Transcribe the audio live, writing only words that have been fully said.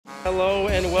Hello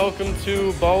and welcome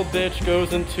to Bald Bitch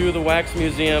Goes into the Wax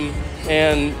Museum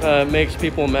and makes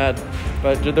people mad.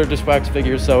 But they're just wax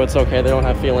figures, so it's okay, they don't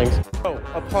have feelings. So,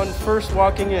 upon first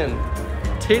walking in,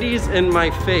 titties in my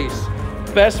face.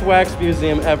 Best wax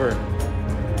museum ever.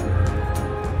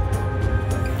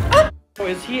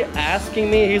 Is he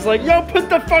asking me? He's like, yo, put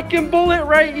the fucking bullet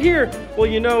right here. Well,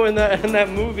 you know, in that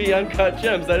movie, Uncut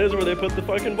Gems, that is where they put the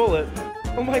fucking bullet.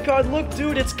 Oh my God, look,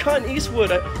 dude, it's Clint Eastwood.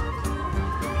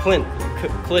 Clint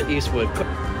Eastwood.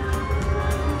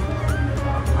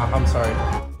 I'm sorry.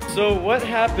 So what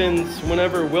happens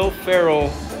whenever Will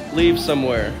Ferrell leaves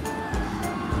somewhere?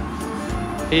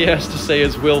 He has to say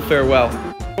his will farewell.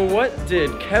 What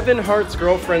did Kevin Hart's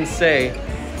girlfriend say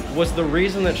was the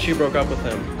reason that she broke up with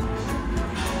him?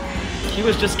 He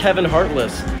was just Kevin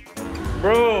Hartless.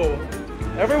 Bro,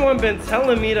 everyone been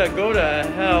telling me to go to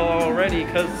hell already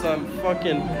because I'm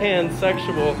fucking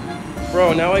pansexual.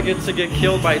 Bro, now I get to get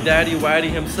killed by Daddy Waddy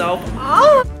himself.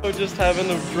 Oh! Just having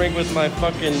a drink with my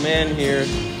fucking man here.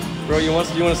 Bro, you want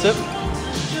a sip? You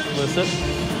want a sip?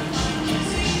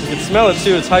 You can smell it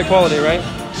too, it's high quality, right?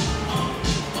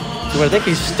 Dude, I think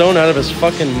he's stoned out of his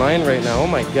fucking mind right now, oh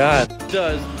my God.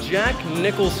 Does Jack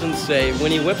Nicholson say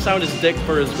when he whips out his dick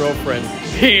for his girlfriend,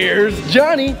 "Here's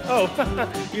Johnny"? Oh,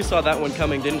 you saw that one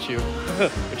coming, didn't you?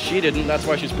 But she didn't, that's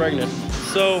why she's pregnant.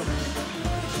 So,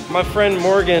 my friend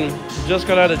Morgan just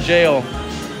got out of jail,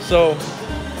 so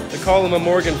they call him a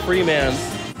Morgan Freeman.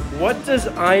 What does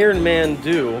Iron Man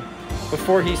do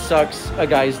before he sucks a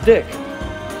guy's dick?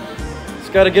 He's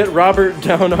got to get Robert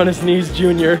down on his knees,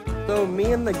 Jr. So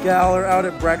me and the gal are out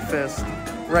at breakfast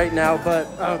right now, but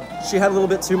she had a little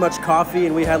bit too much coffee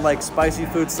and we had like spicy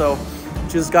food, so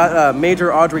she's got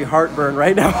major Audrey heartburn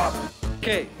right now.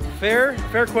 Okay, fair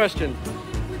question.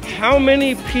 How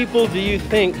many people do you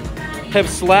think have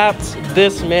slapped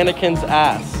this mannequin's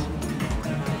ass?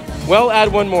 Well,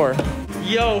 add one more.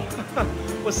 Yo,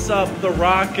 what's up, The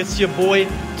Rock? It's your boy,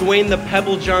 Dwayne the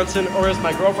Pebble Johnson, or as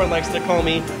my girlfriend likes to call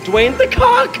me, Dwayne the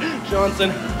Cock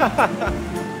Johnson.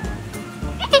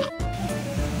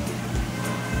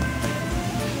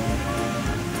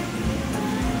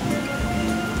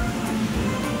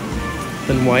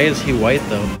 Then why is he white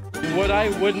though? What I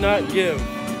would not give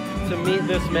to meet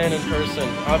this man in person.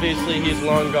 Obviously, he's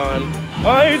long gone.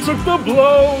 I took the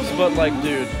blows, but like,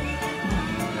 dude.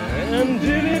 And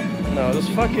did it? No, this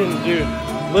fucking dude.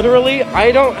 Literally,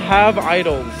 I don't have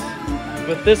idols,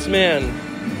 but this man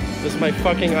is my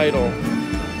fucking idol.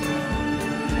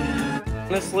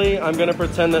 Honestly, I'm gonna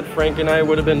pretend that Frank and I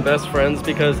would have been best friends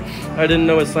because I didn't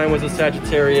know his sign was a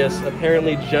Sagittarius.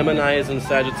 Apparently, Geminis and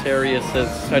Sagittarius,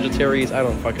 I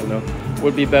don't fucking know,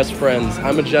 would be best friends.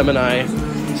 I'm a Gemini.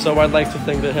 So I'd like to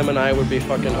think that him and I would be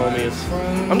fucking homies.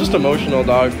 I'm just emotional,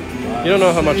 dog. You don't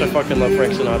know how much I fucking love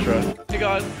Frank Sinatra. Oh my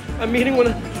God, I'm meeting one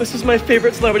of, this is my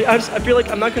favorite celebrity. I feel like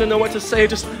I'm not gonna know what to say,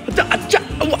 just.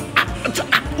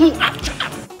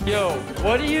 Yo,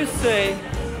 what do you say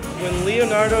when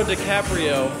Leonardo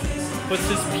DiCaprio puts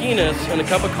his penis in a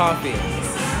cup of coffee?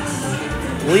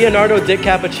 Leonardo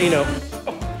DiCappuccino.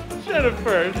 Oh,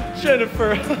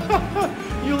 Jennifer,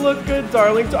 you look good,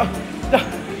 darling.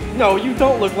 No, you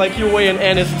don't look like you weigh an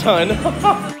anise ton.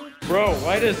 Bro,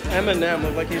 why does Eminem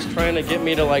look like he's trying to get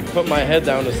me to like put my head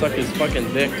down to suck his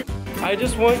fucking dick? I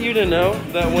just want you to know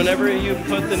that whenever you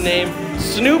put the name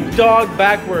Snoop Dogg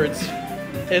backwards,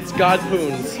 it's God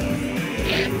Poons.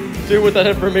 Do with that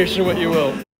information what you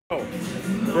will.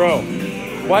 Bro,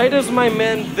 why does my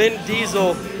man Vin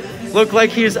Diesel look like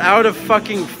he's out of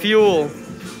fucking fuel?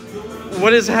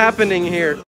 What is happening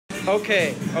here?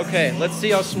 Okay, let's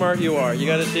see how smart you are. You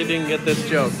gotta see if you can get this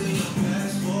joke.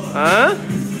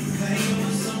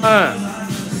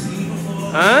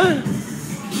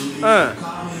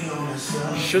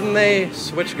 Shouldn't they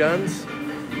switch guns?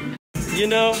 You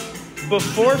know,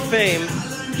 before fame,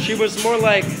 she was more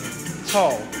like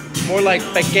tall, more like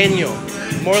pequeño,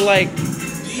 more like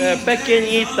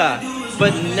pequeñita.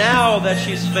 But now that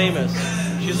she's famous,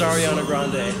 she's Ariana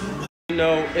Grande. You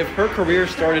know, if her career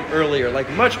started earlier, like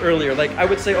much earlier, like I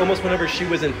would say almost whenever she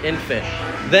was an infant,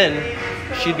 then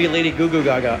she'd be Lady Goo Goo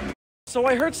Gaga. So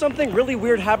I heard something really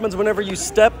weird happens whenever you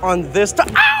step on this.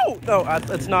 Ow! No,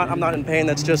 it's not. I'm not in pain.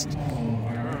 That's just,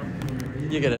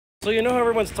 you get it. So you know how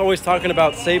everyone's always talking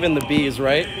about saving the bees,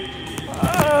 right?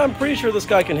 I'm pretty sure this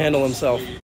guy can handle himself.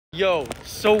 Yo,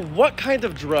 so what kind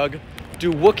of drug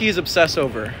do Wookiees obsess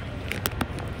over?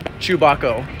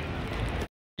 Chewbacca.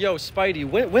 Yo, Spidey,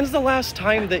 when's the last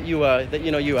time that you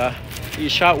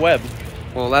shot web?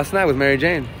 Well, last night with Mary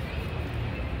Jane.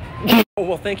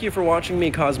 Well, thank you for watching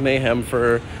me cause mayhem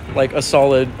for like a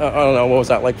solid, I don't know, what was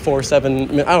that, like 4-7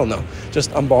 minutes? I don't know.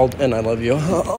 Just, I'm bald and I love you.